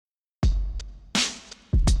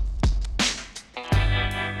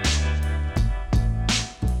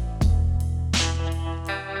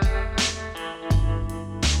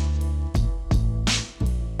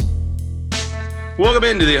Welcome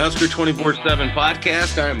into the Husker 24/7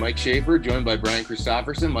 podcast. I'm Mike Schaefer, joined by Brian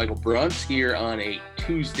Christopherson, Michael Bruntz, here on a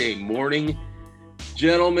Tuesday morning.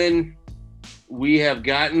 Gentlemen, we have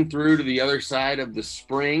gotten through to the other side of the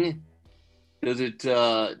spring. Does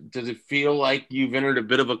it feel like you've entered a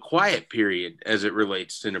bit of a quiet period as it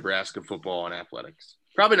relates to Nebraska football and athletics?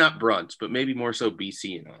 Probably not Bruntz, but maybe more so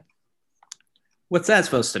BC and I. What's that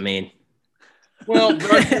supposed to mean? Well,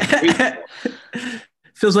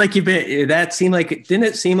 feels like you've been. That seemed like didn't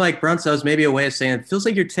it seem like Bruntz was maybe a way of saying it feels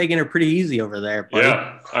like you're taking it pretty easy over there, buddy.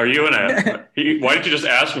 Yeah. Are you in a? Why didn't you just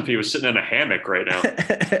ask him if he was sitting in a hammock right now?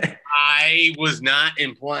 I was not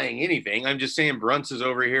implying anything. I'm just saying Bruntz is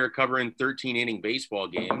over here covering 13-inning baseball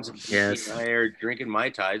games. Yes. And I are drinking Mai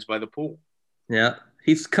Tais by the pool. Yeah,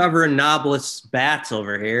 he's covering knobless bats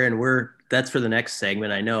over here, and that's for the next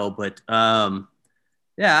segment, I know, but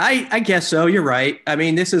yeah, I guess so. You're right. I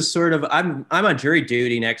mean, this is sort of I'm on jury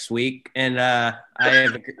duty next week, and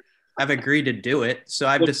I've agreed to do it. So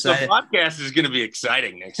I've decided the podcast is going to be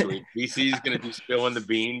exciting next week. BC is going to be spilling the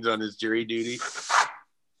beans on his jury duty.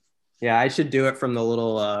 Yeah, I should do it from the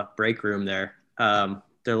little break room there, their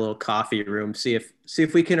little coffee room. See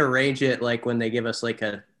if we can arrange it like when they give us like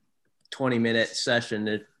a 20-minute session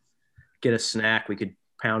to get a snack. We could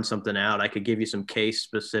pound something out. I could give you some case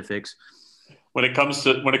specifics. When it comes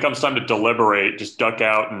time to deliberate, just duck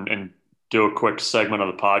out and do a quick segment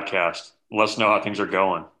of the podcast. Let us know how things are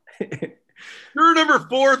going. Juror number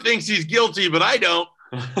 4 thinks he's guilty, but I don't.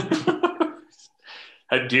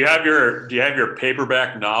 Do you have your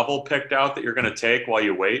paperback novel picked out that you're going to take while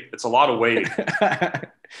you wait? It's a lot of waiting.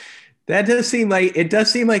 That does seem like it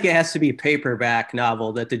has to be a paperback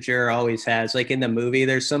novel that the juror always has. Like in the movie,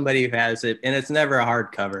 there's somebody who has it, and it's never a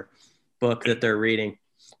hardcover book that they're reading.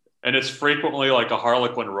 And it's frequently like a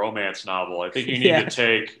Harlequin romance novel. I think you need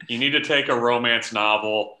to take a romance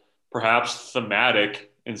novel, perhaps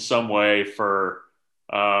thematic in some way for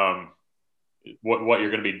what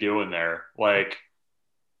you're going to be doing there. Like,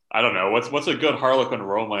 I don't know, what's a good Harlequin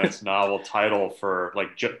romance novel title for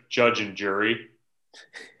like judge and jury?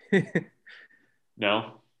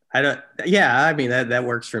 No. I don't. Yeah, I mean that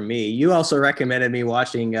works for me. You also recommended me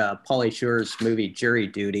watching Pauly Shore's movie Jury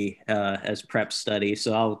Duty as prep study,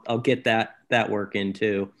 so I'll get that work in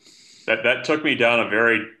too. That took me down a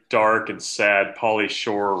very dark and sad Pauly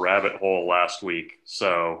Shore rabbit hole last week.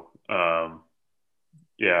 So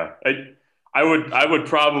yeah, I would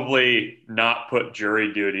probably not put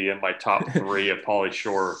Jury Duty in my top 3 of Pauly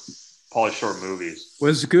Shore movies.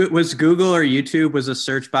 Was Google or YouTube, was a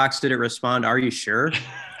search box, did it respond, "Are you sure?"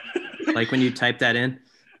 Like when you type that in?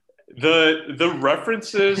 The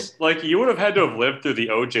references, like you would have had to have lived through the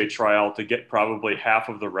OJ trial to get probably half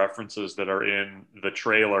of the references that are in the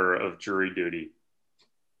trailer of Jury Duty.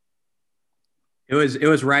 It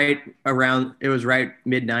was right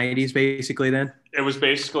mid-90s basically then? It was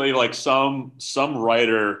basically like some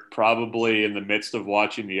writer probably in the midst of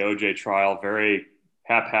watching the OJ trial very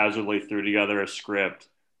haphazardly threw together a script,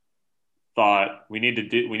 thought we need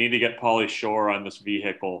to get Pauly Shore on this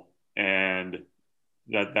vehicle, and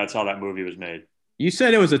that's how that movie was made. You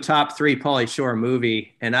said it was a top 3 Pauly Shore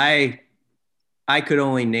movie, and I could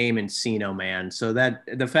only name Encino Man. So that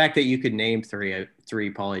the fact that you could name three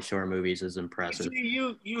Pauly Shore movies is impressive.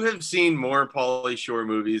 You have seen more Pauly Shore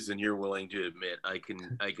movies than you're willing to admit. I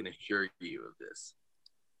can assure you of this.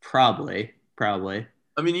 Probably.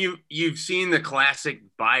 I mean, you've seen the classic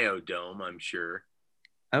Biodome, I'm sure.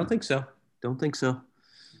 I don't think so.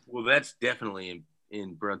 Well, that's definitely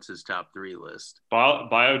in Bruntz's top 3 list.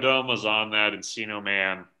 Biodome was on that. Encino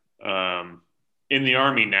Man. In the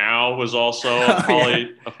Army Now was also a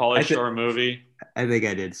Pauly Shore movie. I think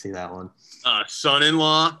I did see that one.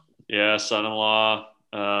 Son-in-Law. Yeah, Son-in-Law.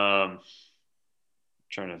 Trying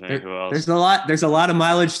to think who else. There's a lot of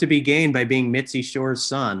mileage to be gained by being Mitzi Shore's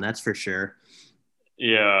son. That's for sure.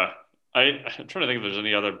 Yeah. I'm trying to think if there's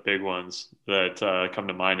any other big ones that come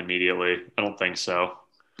to mind immediately. I don't think so.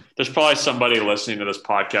 There's probably somebody listening to this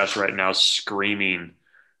podcast right now screaming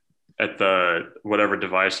at the whatever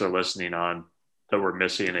device they're listening on that we're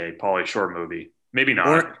missing a Pauly Shore movie. Maybe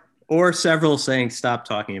not. Or several saying, "Stop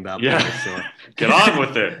talking about Pauly Shore. Get on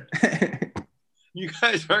with it." You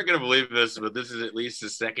guys aren't going to believe this, but this is at least the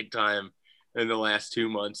second time in the last 2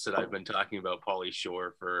 months that I've been talking about Pauly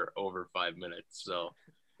Shore for over 5 minutes. So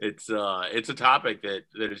it's a topic that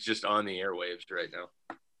is just on the airwaves right now.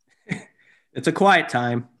 It's a quiet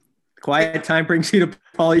time. Quiet time brings you to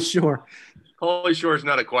Pauly Shore. Pauly Shore is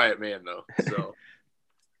not a quiet man, though. So,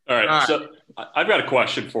 all right. So I've got a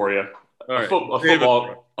question for you. All right.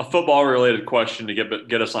 A football-related question to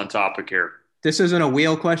get us on topic here. This isn't a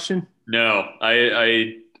wheel question? No,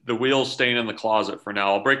 I the wheel's staying in the closet for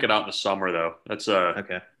now. I'll break it out in the summer, though. That's a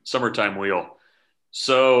Okay. summertime wheel.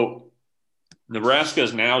 So Nebraska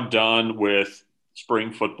is now done with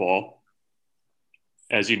spring football,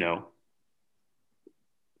 as you know.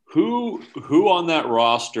 Who on that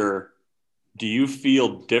roster do you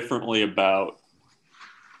feel differently about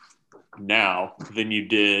now than you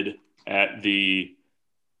did at the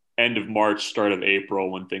end of March, start of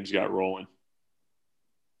April when things got rolling?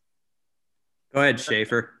 Go ahead,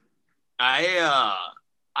 Schaefer. I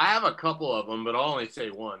have a couple of them, but I'll only say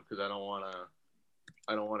one because I don't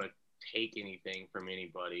want to take anything from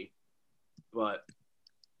anybody. But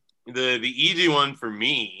the easy one for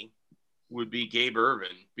me would be Gabe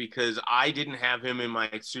Ervin because I didn't have him in my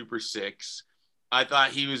Super Six. I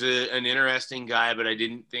thought he was an interesting guy, but I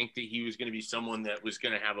didn't think that he was going to be someone that was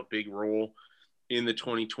going to have a big role in the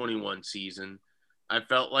 2021 season. I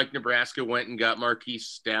felt like Nebraska went and got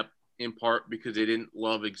Marquise Stepp in part because they didn't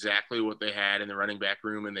love exactly what they had in the running back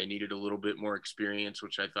room and they needed a little bit more experience,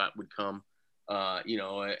 which I thought would come, at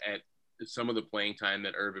some of the playing time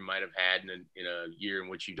that Ervin might have had in a year in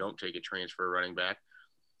which you don't take a transfer running back.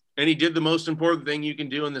 And he did the most important thing you can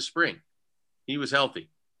do in the spring. He was healthy,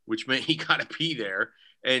 which meant he got to be there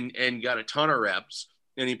and got a ton of reps.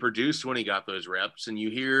 And he produced when he got those reps. And you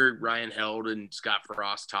hear Ryan Held and Scott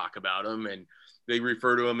Frost talk about him, and they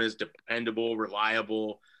refer to him as dependable,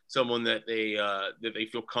 reliable, someone that they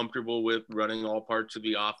feel comfortable with running all parts of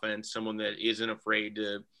the offense, someone that isn't afraid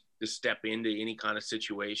to step into any kind of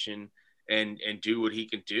situation and do what he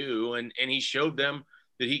can do. And he showed them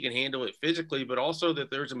that he can handle it physically, but also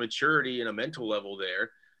that there's a maturity and a mental level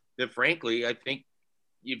there that, frankly, I think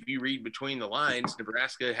if you read between the lines,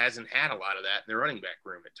 Nebraska hasn't had a lot of that in their running back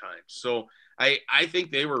room at times. So I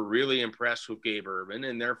think they were really impressed with Gabe Ervin,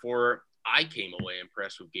 and therefore I came away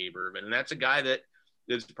impressed with Gabe Ervin. And that's a guy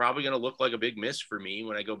that's probably going to look like a big miss for me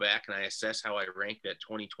when I go back and I assess how I rank that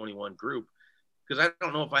 2021 group, because I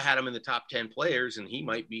don't know if I had him in the top 10 players, and he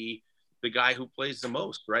might be the guy who plays the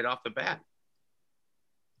most right off the bat.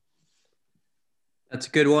 That's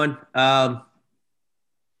a good one. I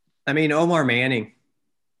mean, Omar Manning,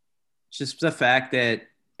 just the fact that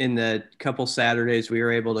in the couple Saturdays we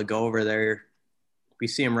were able to go over there, we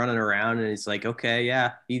see him running around and it's like, okay,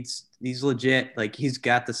 yeah, he's legit. Like, he's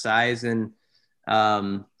got the size and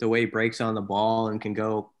the way he breaks on the ball and can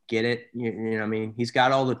go get it. You know, I mean, he's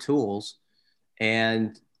got all the tools.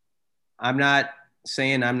 And I'm not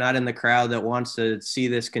saying I'm not in the crowd that wants to see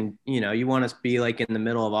this. You want to be like in the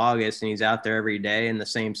middle of August and he's out there every day and the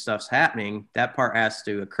same stuff's happening. That part has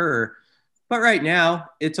to occur. But right now,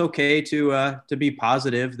 it's okay to be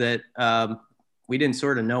positive that we didn't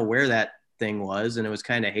sort of know where that thing was, and it was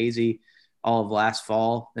kind of hazy all of last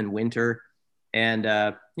fall and winter. And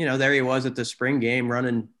there he was at the spring game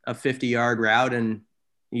running a 50-yard route, and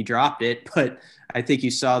he dropped it. But I think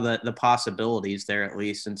you saw the possibilities there at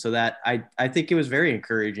least, and so that I think it was very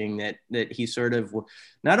encouraging that he sort of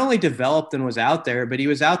not only developed and was out there, but he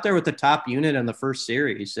was out there with the top unit in the first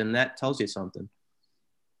series, and that tells you something.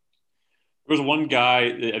 There was one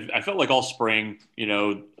guy, I felt like all spring,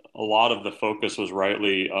 a lot of the focus was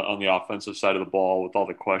rightly on the offensive side of the ball with all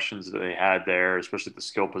the questions that they had there, especially the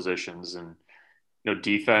skill positions. And,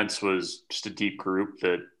 defense was just a deep group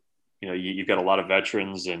that, you've got a lot of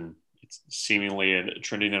veterans and it's seemingly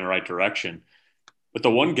trending in the right direction. But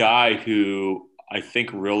the one guy who I think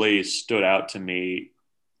really stood out to me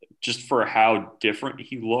just for how different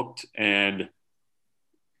he looked and,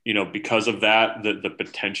 because of that, the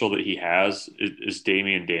potential that he has is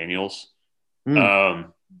Damian Daniels.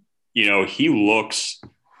 He looks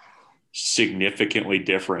significantly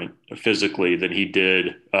different physically than he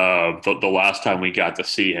did the last time we got to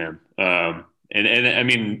see him. And I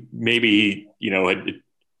mean, maybe he, had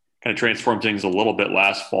kind of transformed things a little bit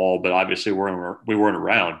last fall, but obviously we weren't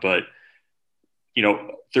around. But,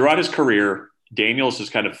 throughout his career, Daniels has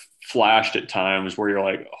kind of flashed at times where you're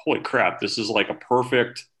like, holy crap, this is like a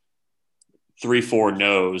perfect 3-4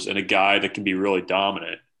 nose and a guy that can be really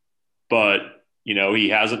dominant. But, he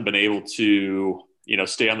hasn't been able to,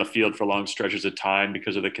 stay on the field for long stretches of time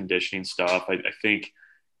because of the conditioning stuff. I think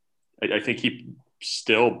he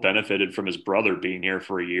still benefited from his brother being here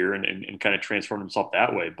for a year and kind of transformed himself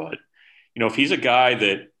that way. But, if he's a guy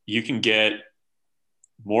that you can get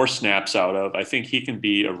more snaps out of, I think he can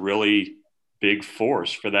be a really big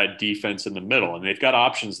force for that defense in the middle. And they've got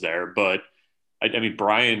options there, but I mean,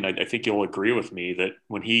 Brian, I think you'll agree with me that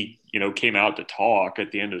when he, came out to talk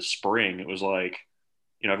at the end of spring, it was like,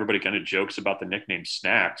 everybody kind of jokes about the nickname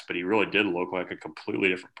Snacks, but he really did look like a completely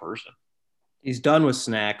different person. He's done with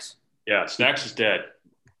Snacks. Yeah, Snacks is dead.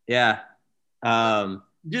 Yeah.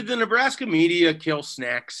 Did the Nebraska media kill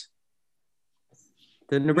Snacks?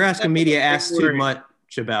 The Nebraska media asked too much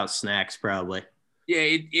about Snacks, probably. Yeah,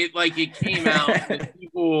 it came out that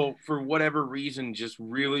people, for whatever reason, just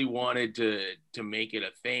really wanted to make it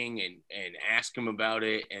a thing and ask him about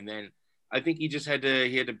it, and then I think he had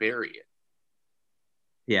to bury it.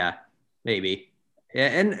 Yeah, maybe. Yeah,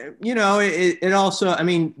 and it also, I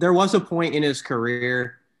mean, there was a point in his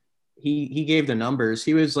career. He gave the numbers.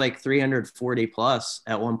 He was like 340 plus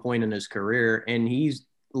at one point in his career, and he's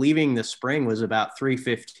leaving the spring was about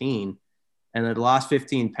 315, and had lost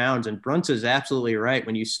 15 pounds. And Bruntz is absolutely right.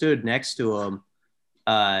 When you stood next to him,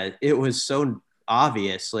 it was so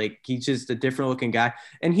obvious. Like, he's just a different looking guy.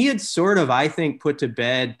 And he had sort of, I think, put to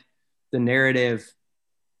bed the narrative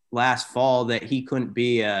last fall that he couldn't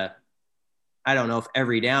be I don't know if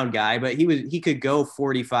every down guy, but he could go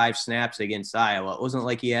 45 snaps against Iowa. It wasn't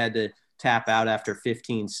like he had to tap out after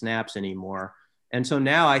 15 snaps anymore. And so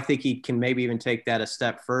now I think he can maybe even take that a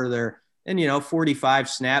step further. And, 45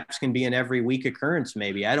 snaps can be an every week occurrence,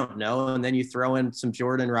 maybe. I don't know. And then you throw in some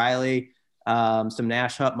Jordan Riley, some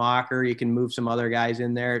Nash Hutmacher. You can move some other guys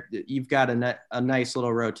in there. You've got a nice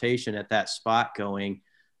little rotation at that spot going.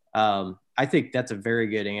 I think that's a very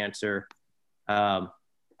good answer.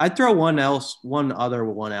 I'd throw one other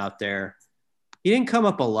one out there. He didn't come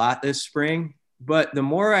up a lot this spring, but the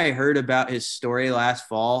more I heard about his story last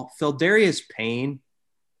fall, Phildarius Payne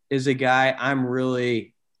is a guy I'm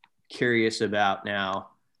really curious about now,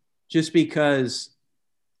 just because,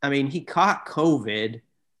 I mean, he caught COVID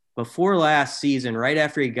before last season, right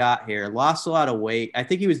after he got here, lost a lot of weight. I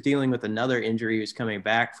think he was dealing with another injury he was coming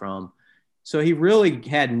back from. So he really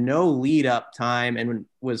had no lead up time and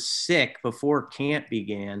was sick before camp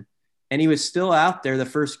began. And he was still out there the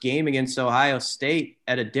first game against Ohio State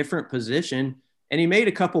at a different position. And he made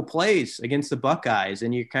a couple plays against the Buckeyes.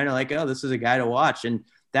 And you're kind of like, oh, this is a guy to watch. And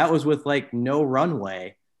that was with like no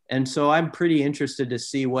runway. And so I'm pretty interested to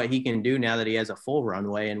see what he can do now that he has a full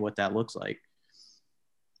runway and what that looks like.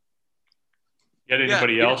 Get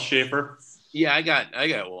anybody else, Schaefer? Yeah, I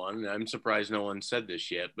got one. I'm surprised no one said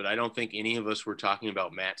this yet, but I don't think any of us were talking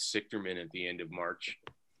about Matt Sichterman at the end of March,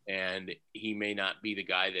 and he may not be the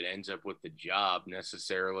guy that ends up with the job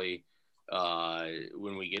necessarily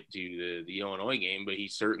when we get to the Illinois game, but he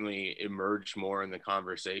certainly emerged more in the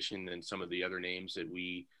conversation than some of the other names that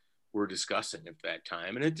we were discussing at that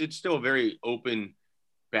time. And it's still a very open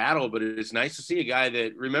battle, but it's nice to see a guy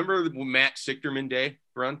that, remember Matt Sichterman Day,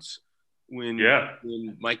 Bruntz?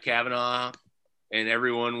 When Mike Cavanaugh and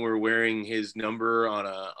everyone were wearing his number on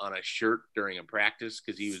a shirt during a practice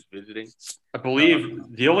because he was visiting. I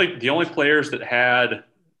believe the only players that had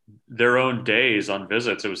their own days on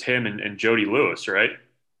visits, it was him and Jody Lewis, right?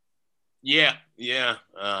 Yeah.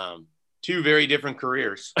 Two very different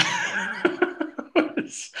careers.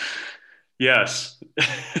 Yes,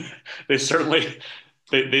 they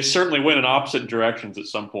certainly went in opposite directions at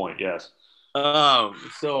some point. Yes.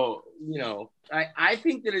 So, I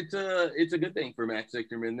think that it's a good thing for Matt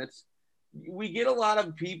Sichterman. We get a lot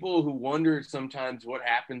of people who wonder sometimes what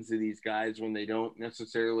happens to these guys when they don't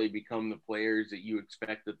necessarily become the players that you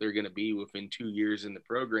expect that they're going to be within 2 years in the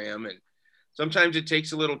program. And sometimes it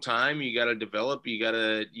takes a little time. You got to develop, you got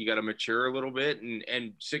to mature a little bit.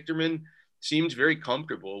 And Sichterman seems very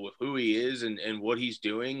comfortable with who he is and what he's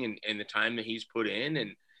doing and the time that he's put in.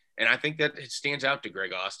 And I think that it stands out to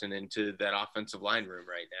Greg Austin and to that offensive line room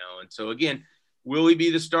right now. And so, again, will he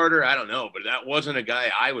be the starter? I don't know, but that wasn't a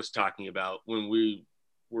guy I was talking about when we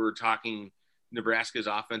were talking Nebraska's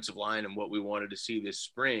offensive line and what we wanted to see this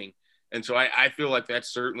spring. And so I feel like that's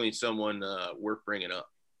certainly someone worth bringing up.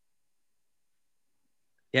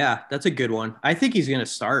 Yeah, that's a good one. I think he's going to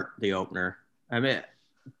start the opener. I mean,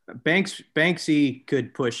 Banksy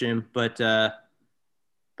could push him, but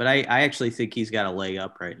I actually think he's got a leg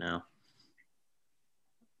up right now.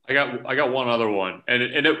 I got one other one,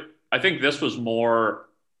 and I think this was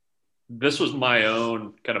my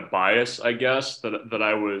own kind of bias, I guess, that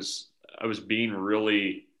I was being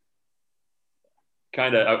really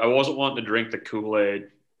kind of, I wasn't wanting to drink the Kool-Aid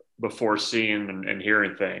before seeing and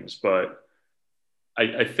hearing things, but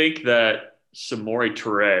I think that Samori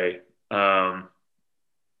Toure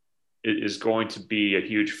is going to be a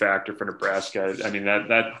huge factor for Nebraska. I mean,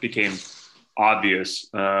 that became obvious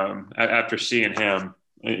after seeing him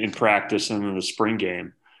in practice and in the spring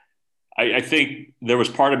game. I think there was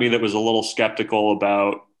part of me that was a little skeptical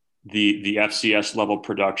about the FCS level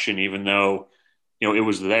production, even though, it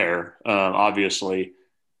was there, obviously.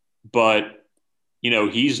 But,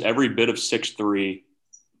 he's every bit of 6'3".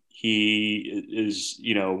 He is,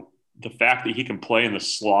 the fact that he can play in the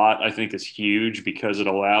slot, I think, is huge because it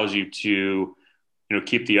allows you to,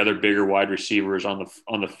 keep the other bigger wide receivers on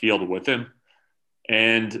the field with him.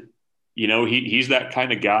 And, he's that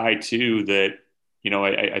kind of guy too that,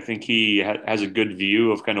 I think he has a good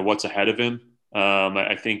view of kind of what's ahead of him.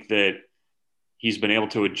 I think that he's been able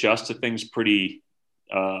to adjust to things pretty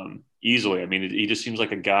easily. I mean, he just seems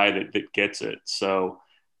like a guy that gets it. So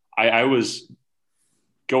I was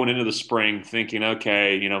going into the spring thinking,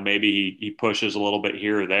 okay, maybe he pushes a little bit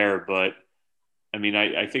here or there, but I mean,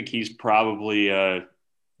 I think he's probably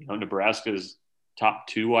Nebraska's top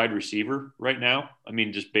 2 wide receiver right now. I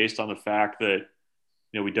mean, just based on the fact that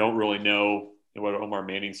we don't really know what Omar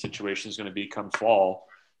Manning's situation is going to be come fall.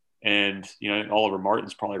 And, Oliver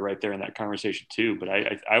Martin's probably right there in that conversation too. But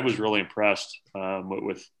I was really impressed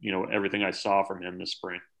with everything I saw from him this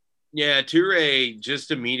spring. Yeah, Toure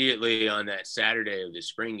just immediately on that Saturday of the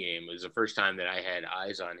spring game was the first time that I had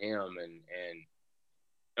eyes on him. And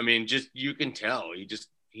I mean, just you can tell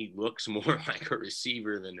he looks more like a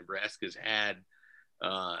receiver than Nebraska's had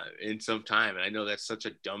in some time. And I know that's such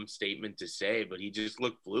a dumb statement to say, but he just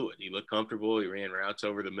looked fluid. He looked comfortable. He ran routes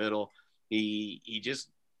over the middle.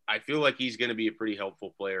 I feel like he's going to be a pretty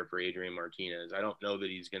helpful player for Adrian Martinez. I don't know that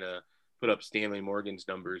he's going to put up Stanley Morgan's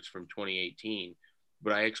numbers from 2018,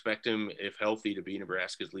 but I expect him, if healthy, to be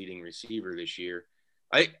Nebraska's leading receiver this year.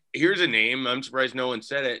 Here's a name. I'm surprised no one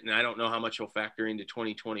said it, and I don't know how much he'll factor into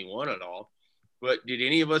 2021 at all. But did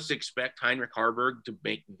any of us expect Heinrich Haarberg to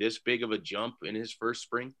make this big of a jump in his first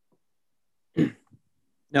spring?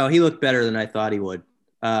 No, he looked better than I thought he would.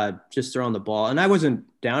 Just throwing the ball, and I wasn't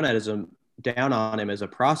down on him as a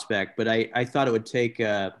prospect, but I thought it would take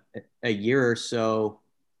a year or so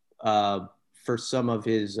for some of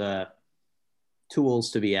his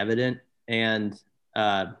tools to be evident. And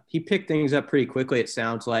he picked things up pretty quickly, it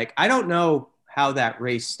sounds like. I don't know how that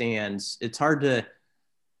race stands. It's hard to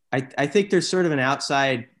 – I think there's sort of an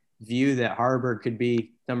outside view that Haarberg could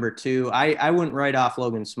be number 2. I wouldn't write off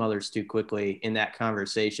Logan Smothers too quickly in that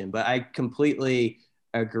conversation, but I completely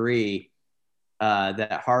agree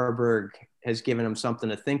that Haarberg has given him something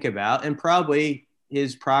to think about, and probably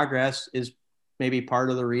his progress is maybe part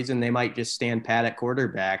of the reason they might just stand pat at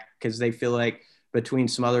quarterback, because they feel like between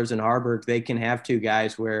Smothers and Haarberg, they can have 2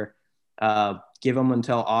 guys where give them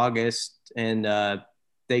until August and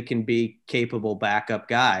they can be capable backup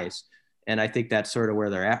guys. And I think that's sort of where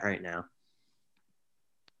they're at right now.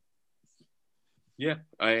 Yeah,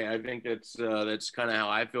 I think that's kind of how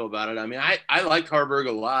I feel about it. I mean, I liked Haarberg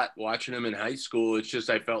a lot watching him in high school. It's just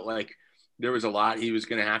I felt like there was a lot he was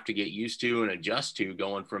going to have to get used to and adjust to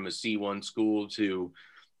going from a C1 school to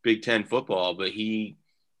Big Ten football. But he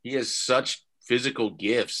has such physical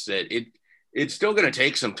gifts that it's still going to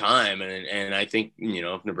take some time. And I think,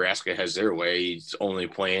 if Nebraska has their way, he's only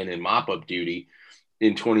playing in mop-up duty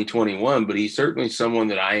in 2021. But he's certainly someone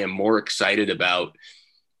that I am more excited about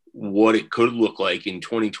what it could look like in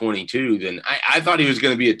 2022 than I thought he was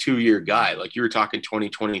going to be a 2-year guy. Like you were talking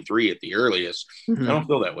 2023 at the earliest. Mm-hmm. I don't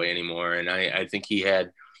feel that way anymore. And I think he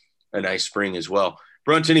had a nice spring as well.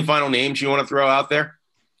 Brunt, any final names you want to throw out there?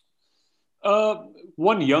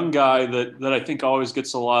 One young guy that I think always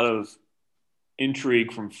gets a lot of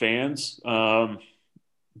intrigue from fans,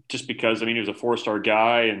 just because, he was a 4-star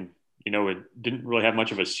guy and, it didn't really have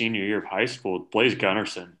much of a senior year of high school. Blaise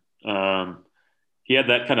Gunnerson. He had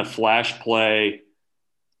that kind of flash play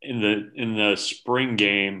in the spring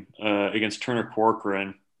game against Turner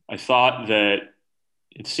Corcoran. I thought that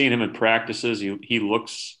seeing him in practices, he's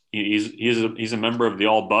a member of the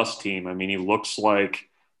all bus team. He looks like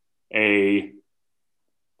the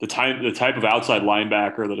type of outside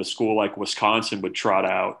linebacker that a school like Wisconsin would trot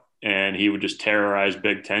out, and he would just terrorize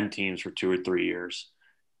Big Ten teams for 2 or 3 years.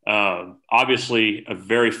 Obviously a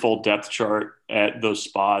very full depth chart at those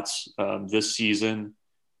spots this season,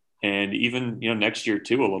 and even next year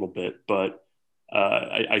too a little bit. But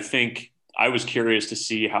I think I was curious to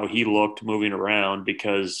see how he looked moving around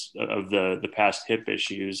because of the past hip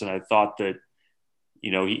issues, and I thought that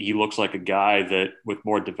he looks like a guy that with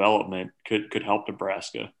more development could help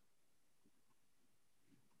Nebraska.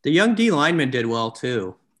 The young D lineman did well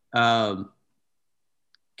too.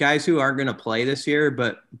 Guys who aren't going to play this year,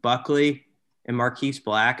 but Buckley and Marquise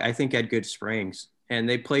Black, I think had good springs, and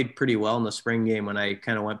they played pretty well in the spring game when I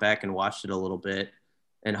kind of went back and watched it a little bit,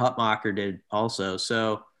 and Hutmacher did also.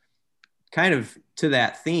 So kind of to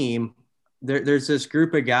that theme, there's this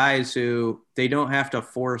group of guys who they don't have to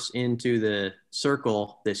force into the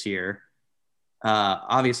circle this year.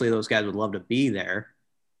 Obviously those guys would love to be there,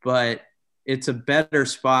 but it's a better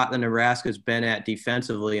spot than Nebraska's been at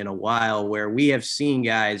defensively in a while, where we have seen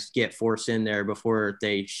guys get forced in there before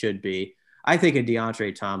they should be. I think of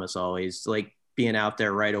DeAndre Thomas always. Like, being out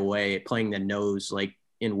there right away, playing the nose like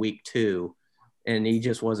in week 2. And he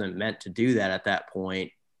just wasn't meant to do that at that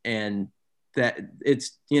point. And that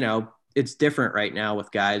it's, it's different right now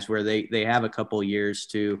with guys where they have a couple years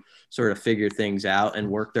to sort of figure things out and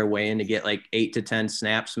work their way in to get like 8 to 10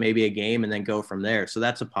 snaps, maybe a game, and then go from there. So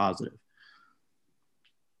that's a positive.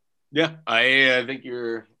 Yeah, I think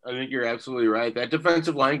you're absolutely right. That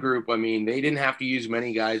defensive line group, I mean, they didn't have to use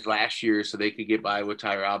many guys last year, so they could get by with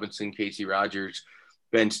Ty Robinson, Casey Rogers,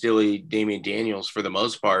 Ben Stille, Damian Daniels for the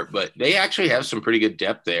most part. But they actually have some pretty good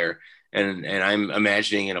depth there, and I'm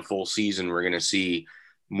imagining in a full season we're going to see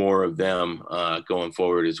more of them going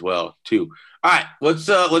forward as well too. All right, let's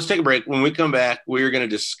take a break. When we come back, we're going to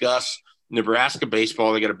discuss Nebraska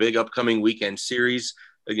baseball. They got a big upcoming weekend series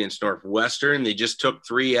against Northwestern. They just took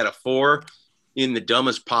 3 out of 4 in the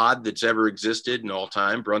dumbest pod that's ever existed in all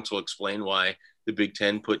time. Bruntz will explain why the Big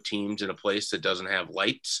Ten put teams in a place that doesn't have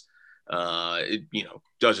lights. It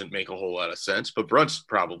doesn't make a whole lot of sense, but Bruntz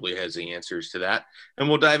probably has the answers to that. And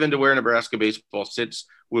we'll dive into where Nebraska baseball sits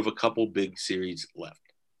with a couple big series left.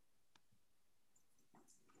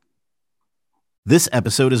 This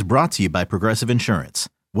episode is brought to you by Progressive Insurance.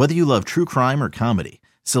 Whether you love true crime or comedy,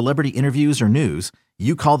 celebrity interviews or news,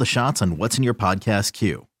 you call the shots on what's in your podcast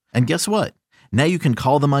queue. And guess what? Now you can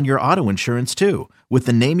call them on your auto insurance too with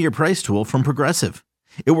the Name Your Price tool from Progressive.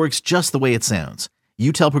 It works just the way it sounds.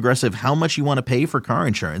 You tell Progressive how much you want to pay for car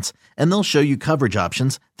insurance, and they'll show you coverage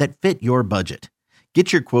options that fit your budget.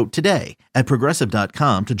 Get your quote today at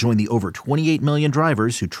Progressive.com to join the over 28 million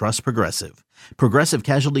drivers who trust Progressive. Progressive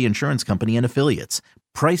Casualty Insurance Company and Affiliates.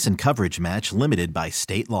 Price and coverage match limited by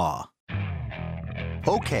state law.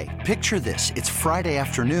 Okay, picture this. It's Friday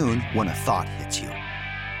afternoon when a thought hits you.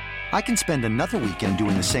 I can spend another weekend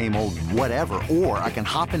doing the same old whatever, or I can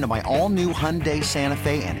hop into my all-new Hyundai Santa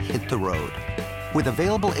Fe and hit the road. With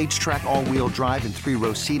available H-Track all-wheel drive and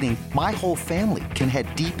 3-row seating, my whole family can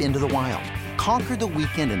head deep into the wild. Conquer the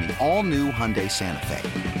weekend in the all-new Hyundai Santa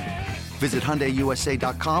Fe. Visit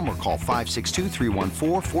HyundaiUSA.com or call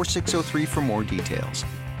 562-314-4603 for more details.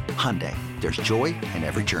 Hyundai, there's joy in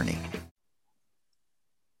every journey.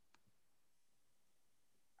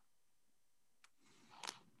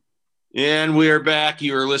 And we are back.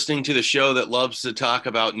 You are listening to the show that loves to talk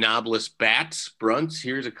about knobless bats. Bruntz,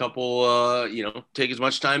 here's a couple, take as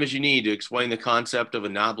much time as you need to explain the concept of a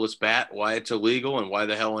knobless bat, why it's illegal, and why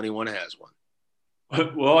the hell anyone has one.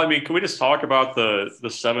 Well, I mean, can we just talk about the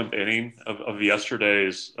 7th inning of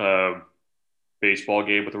yesterday's baseball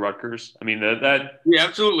game with the Rutgers? I mean, that we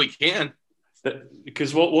absolutely can.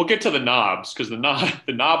 Because we'll get to the knobs, because the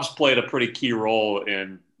knobs played a pretty key role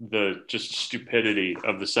in the just stupidity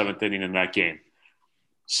of the 7th inning in that game.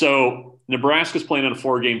 So Nebraska's playing on a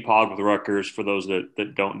 4-game pod with Rutgers, for those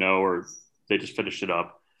that don't know, or they just finished it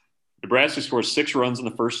up. Nebraska scores 6 runs in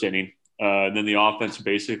the first inning. And then the offense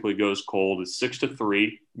basically goes cold. It's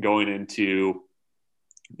 6-3 going into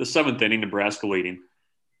the 7th inning, Nebraska leading.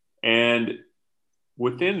 And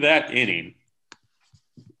within that inning,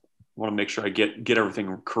 I want to make sure I get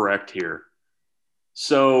everything correct here.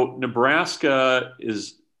 So Nebraska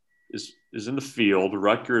is in the field.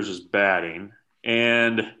 Rutgers is batting,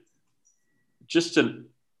 and just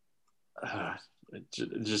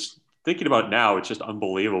thinking about it now, it's just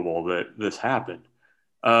unbelievable that this happened.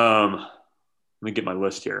 Let me get my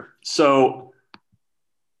list here. So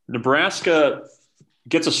Nebraska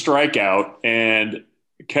gets a strikeout, and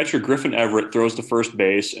catcher Griffin Everett throws to first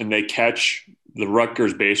base, and they catch the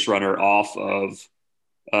Rutgers base runner off of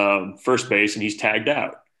first base, and he's tagged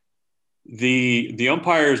out. The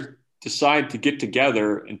umpires decide to get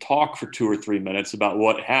together and talk for 2 or 3 minutes about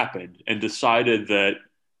what happened, and decided that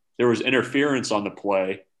there was interference on the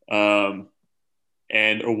play, and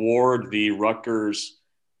award the Rutgers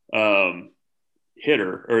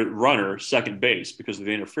hitter or runner second base because of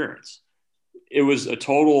the interference. It was a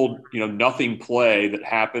total, nothing play that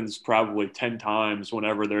happens probably 10 times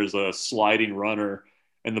whenever there's a sliding runner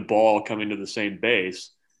and the ball coming to the same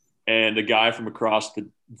base. And a guy from across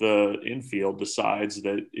the infield decides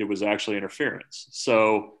that it was actually interference.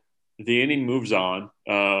 So the inning moves on.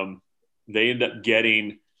 They end up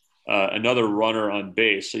getting another runner on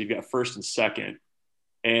base. So you've got first and second.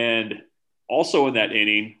 And also in that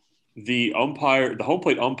inning, the home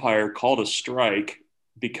plate umpire called a strike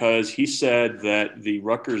because he said that the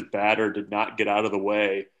Rutgers batter did not get out of the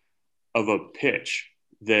way of a pitch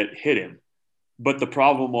that hit him. But the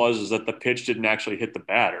problem was that the pitch didn't actually hit the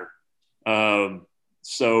batter.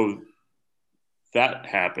 So that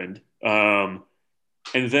happened. And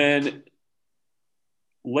then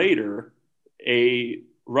later, a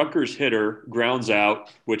Rutgers hitter grounds out,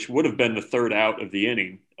 which would have been the third out of the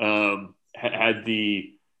inning, had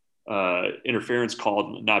the interference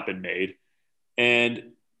call not been made.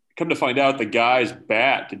 And come to find out, the guy's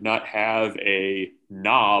bat did not have a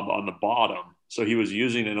knob on the bottom. So he was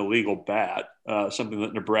using an illegal bat, something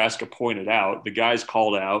that Nebraska pointed out. The guy's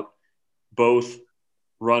called out. Both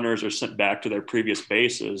runners are sent back to their previous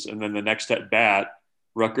bases. And then the next at bat,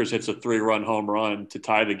 Rutgers hits a 3-run home run to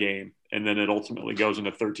tie the game. And then it ultimately goes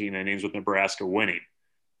into 13 innings with Nebraska winning.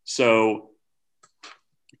 So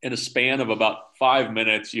in a span of about 5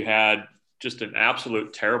 minutes, you had just an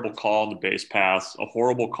absolute terrible call on the base paths, a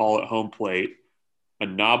horrible call at home plate, a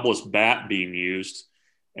knobless bat being used,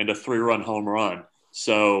 and a 3-run home run.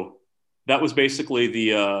 So that was basically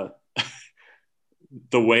the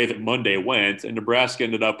way that Monday went, and Nebraska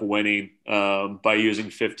ended up winning by using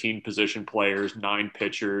 15 position players, 9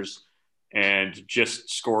 pitchers, and just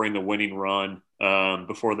scoring the winning run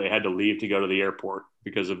before they had to leave to go to the airport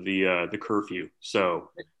because of the curfew. So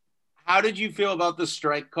how did you feel about the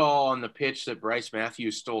strike call on the pitch that Bryce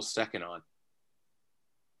Matthews stole second on?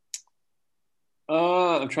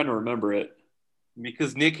 I'm trying to remember it.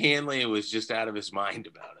 Because Nick Hanley was just out of his mind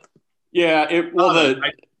about it. Yeah,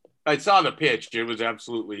 I saw the pitch. It was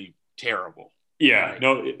absolutely terrible. Yeah,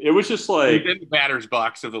 no, it was just like in the batter's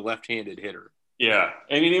box of the left-handed hitter. Yeah,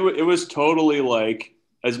 I mean, it was totally like,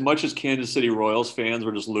 as much as Kansas City Royals fans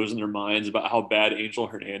were just losing their minds about how bad Angel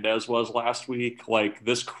Hernandez was last week, like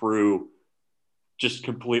this crew just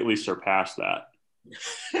completely surpassed that.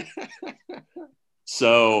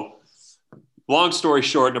 So, long story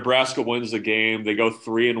short, Nebraska wins the game. They go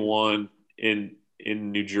 3-1 in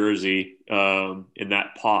New Jersey in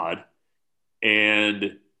that pod,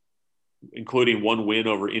 and including one win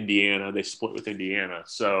over Indiana. They split with Indiana.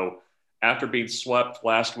 So after being swept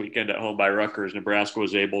last weekend at home by Rutgers, Nebraska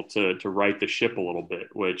was able to right the ship a little bit,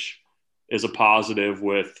 which is a positive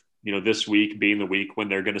with, this week being the week when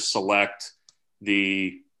they're going to select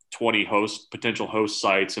the 20 potential host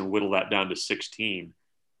sites and whittle that down to 16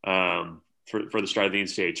 for the start of the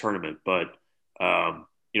NCAA tournament. But,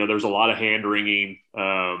 there's a lot of hand wringing,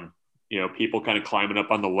 people kind of climbing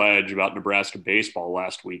up on the ledge about Nebraska baseball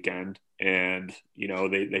last weekend. And,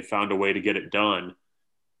 they found a way to get it done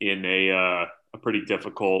in a pretty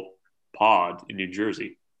difficult pod in New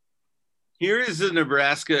Jersey. Here is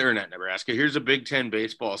the here's the Big Ten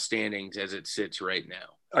baseball standings as it sits right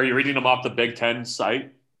now. Are you reading them off the Big Ten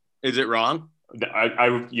site? Is it wrong?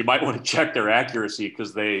 You might want to check their accuracy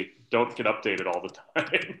because they don't get updated all the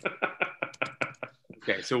time.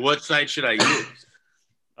 Okay, so what site should I use?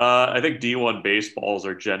 I think D1 baseballs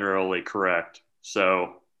are generally correct.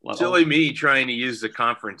 So silly me trying to use the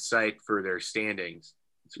conference site for their standings,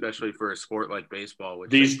 especially for a sport like baseball. Which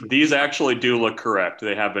these actually do look correct.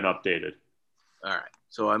 They have been updated. All right,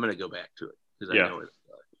 so I'm going to go back to it because I know it.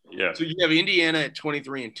 Yeah. So you have Indiana at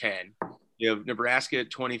 23-10. You have Nebraska at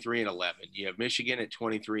 23-11. You have Michigan at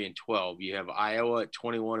 23-12. You have Iowa at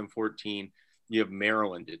 21-14. You have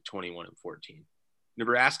Maryland at 21-14.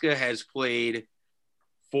 Nebraska has played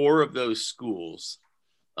 4 of those schools.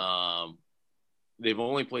 They've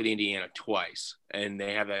only played Indiana twice, and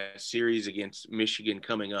they have a series against Michigan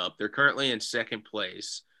coming up. They're currently in second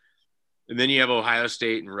place. And then you have Ohio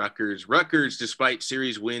State and Rutgers. Rutgers, despite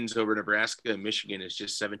series wins over Nebraska and Michigan, is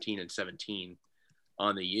just 17-17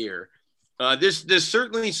 on the year. This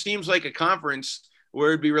certainly seems like a conference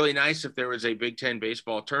where it'd be really nice if there was a Big Ten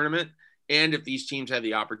baseball tournament and if these teams had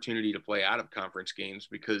the opportunity to play out of conference games,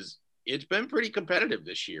 because it's been pretty competitive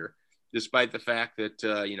this year, despite the fact that,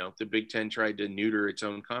 the Big Ten tried to neuter its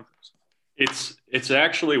own conference. It's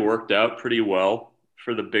actually worked out pretty well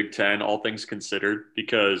for the Big Ten, all things considered,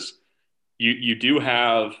 because you do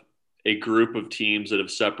have a group of teams that have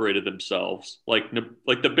separated themselves. Like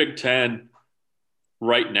the Big Ten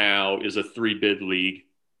right now is a 3-bid league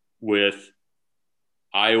with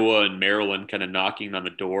Iowa and Maryland kind of knocking on the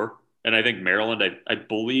door. And I think Maryland, I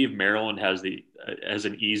believe Maryland has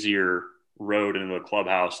an easier road into the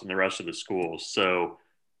clubhouse than the rest of the schools. So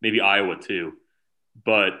maybe Iowa too,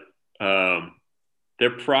 but they're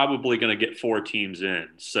probably going to get 4 teams in.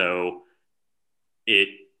 So it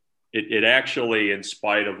actually, in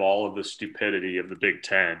spite of all of the stupidity of the Big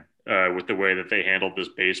Ten with the way that they handled this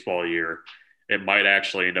baseball year, it might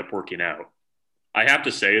actually end up working out. I have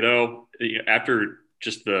to say though, after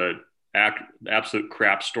just the absolute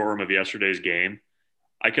crap storm of yesterday's game,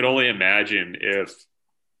 I could only imagine if,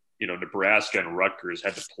 Nebraska and Rutgers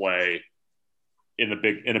had to play in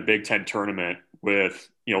a Big Ten tournament with,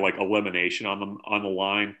 like elimination on the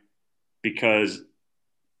line, because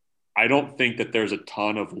I don't think that there's a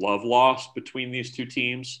ton of love lost between these two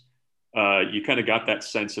teams. You kind of got that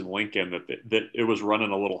sense in Lincoln that it was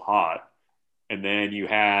running a little hot. And then you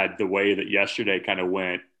had the way that yesterday kind of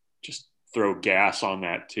went, just throw gas on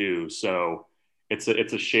that too. So it's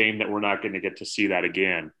a shame that we're not going to get to see that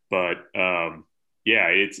again. But yeah,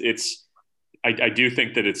 I do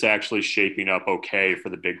think that it's actually shaping up okay for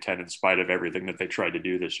the Big Ten in spite of everything that they tried to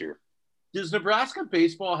do this year. Does Nebraska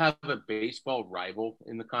baseball have a baseball rival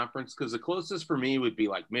in the conference? Because the closest for me would be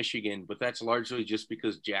like Michigan, but that's largely just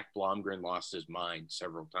because Jack Blomgren lost his mind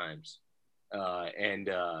several times. And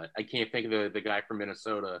I can't think of the guy from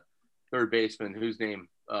Minnesota, third baseman, whose name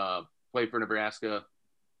played for Nebraska.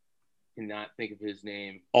 Cannot think of his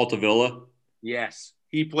name. Altavilla? Yes,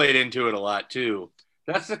 he played into it a lot too.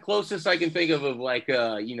 That's the closest I can think of like,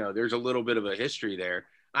 there's a little bit of a history there.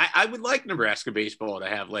 I would like Nebraska baseball to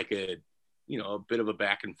have like a bit of a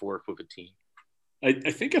back and forth with a team.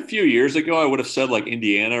 I think a few years ago, I would have said like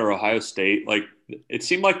Indiana or Ohio State. Like it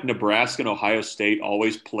seemed like Nebraska and Ohio State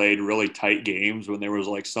always played really tight games when there was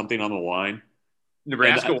like something on the line.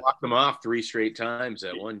 Nebraska walked them off 3 straight times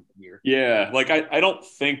that one year. Yeah. Like I don't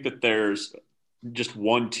think that there's just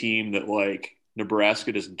one team that like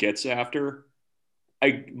Nebraska just gets after.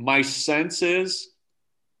 My sense is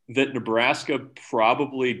that Nebraska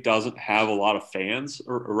probably doesn't have a lot of fans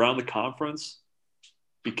around the conference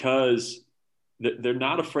because they're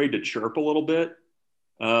not afraid to chirp a little bit.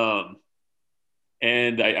 And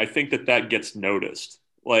I think that gets noticed.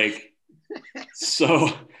 Like, so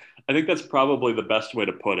I think that's probably the best way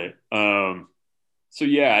to put it. So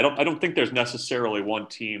yeah, I don't think there's necessarily one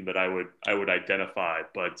team that I would identify,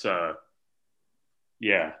 but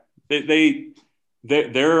yeah, they're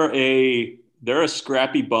a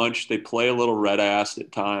scrappy bunch. They play a little red ass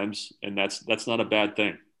at times, and that's not a bad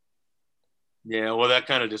thing. Yeah, well, that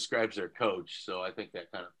kind of describes their coach, so I think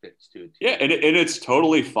that kind of fits too. Yeah, and it's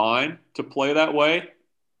totally fine to play that way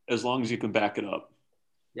as long as you can back it up.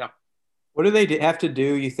 Yeah. What do they have to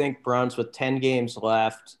do, you think, Bruns, with 10 games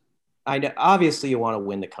left? I know, obviously, you want to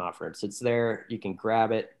win the conference. It's there. You can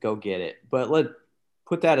grab it, go get it. But let's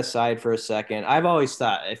put that aside for a second. I've always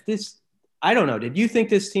thought I don't know. Did you think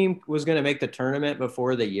this team was going to make the tournament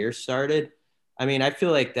before the year started? I mean, I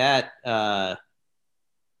feel like that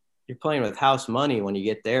you're playing with house money when you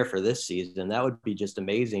get there for this season. That would be just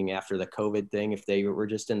amazing after the COVID thing if they were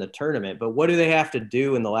just in the tournament. But what do they have to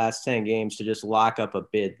do in the last 10 games to just lock up a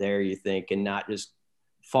bid there, you think, and not just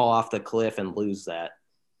fall off the cliff and lose that?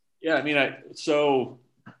 Yeah, I mean, so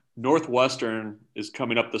Northwestern is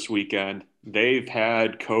coming up this weekend. They've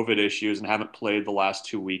had COVID issues and haven't played the last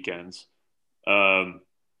 2 weekends. I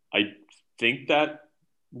think that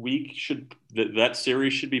that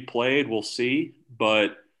series should be played. We'll see,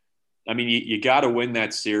 but I mean, you got to win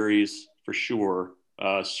that series for sure.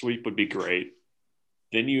 Sweep would be great.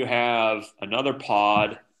 Then you have another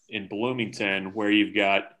pod in Bloomington where you've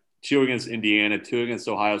got 2 against Indiana, 2 against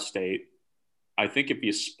Ohio State. I think if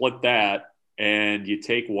you split that and you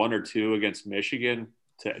take 1 or 2 against Michigan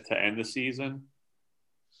to end the season,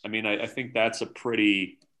 I mean, I think that's a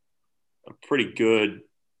pretty good,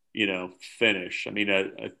 finish. I mean,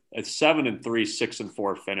 a 7-3,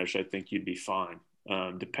 6-4 finish, I think you'd be fine,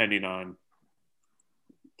 depending on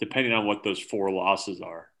what those 4 losses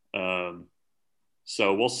are.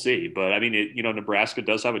 So we'll see. But I mean, Nebraska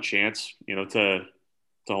does have a chance, to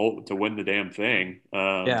win the damn thing.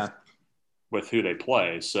 With who they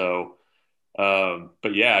play. So,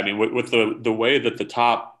 but yeah, I mean, with the way that the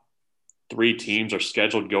top 3 teams are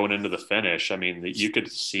scheduled going into the finish, I mean, you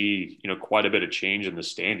could see, quite a bit of change in the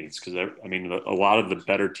standings because, I mean, a lot of the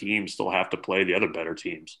better teams still have to play the other better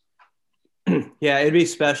teams. Yeah, it'd be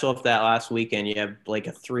special if that last weekend you have like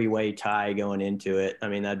a 3-way tie going into it. I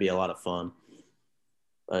mean, that'd be a lot of fun.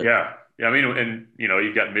 But, yeah. I mean, and,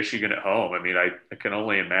 you've got Michigan at home. I mean, I can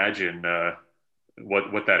only imagine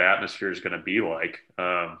what that atmosphere is going to be like.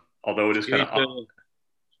 Although it is kind of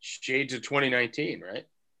shades of 2019, right?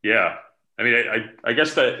 Yeah. I mean, I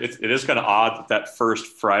guess that it is kind of odd that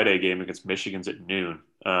first Friday game against Michigan's at noon.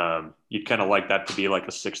 You'd kind of like that to be like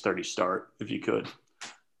a 6:30 start if you could.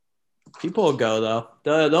 People will go, though.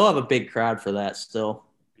 They'll have a big crowd for that still.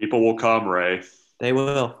 People will come, Ray. They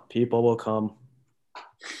will. People will come.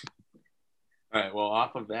 All right. Well,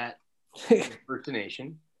 off of that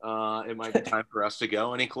impersonation, it might be time for us to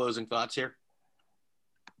go. Any closing thoughts here?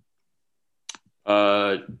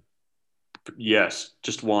 Yes,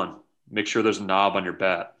 just one. Make sure there's a knob on your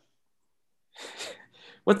bat.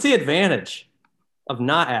 What's the advantage of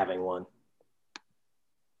not having one?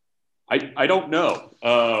 I don't know.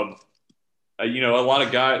 A lot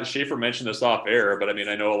of guys, Schaefer mentioned this off air, but I mean,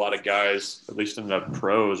 I know a lot of guys, at least in the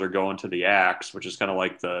pros, are going to the axe, which is kind of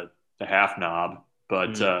like the half knob.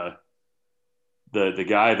 But the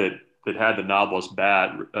guy that had the knobless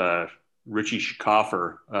bat Richie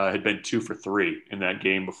Schickofer had been 2 for 3 in that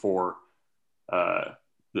game before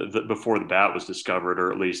before the bat was discovered,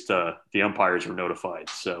 or at least the umpires were notified.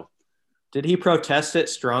 So, did he protest it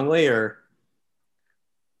strongly, or?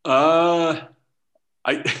 I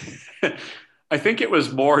I think it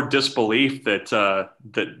was more disbelief that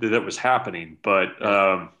that was happening, but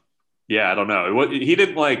yeah, I don't know. He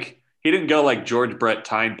didn't go like George Brett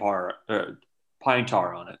Pine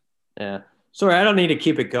Tar on it. Yeah. Sorry, I don't need to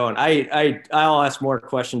keep it going. I'll ask more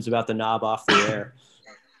questions about the knob off the air.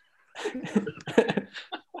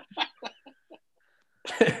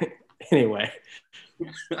 Anyway,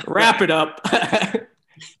 wrap it up.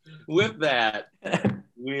 With that,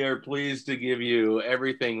 we are pleased to give you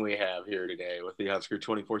everything we have here today with the Husker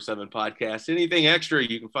 24/7 podcast. Anything extra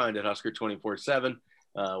you can find at Husker 24/7.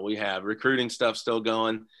 We have recruiting stuff still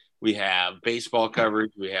going. We have baseball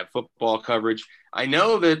coverage. We have football coverage. I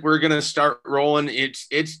know that we're going to start rolling.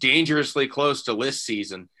 It's dangerously close to list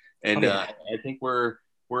season, and I think we're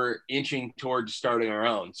inching towards starting our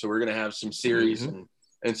own. So we're going to have some series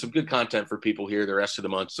and some good content for people here the rest of the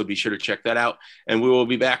month. So be sure to check that out. And we will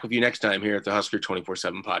be back with you next time here at the Husker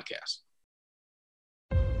 24/7 podcast.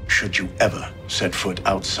 Should you ever set foot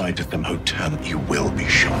outside of the hotel, you will be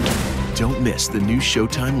shot. Don't miss the new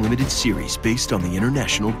Showtime limited series based on the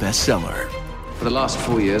international bestseller. For the last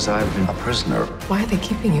 4 years, I've been a prisoner. Why are they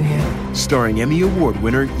keeping you here? Starring Emmy Award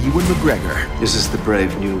winner Ewan McGregor. This is the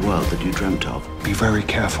brave new world that you dreamt of. Be very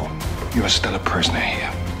careful. You are still a prisoner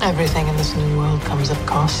here. Everything in this new world comes at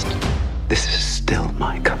cost. This is still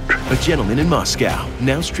my country. A Gentleman in Moscow,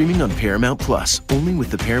 now streaming on Paramount Plus, only with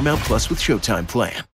the Paramount Plus with Showtime plan.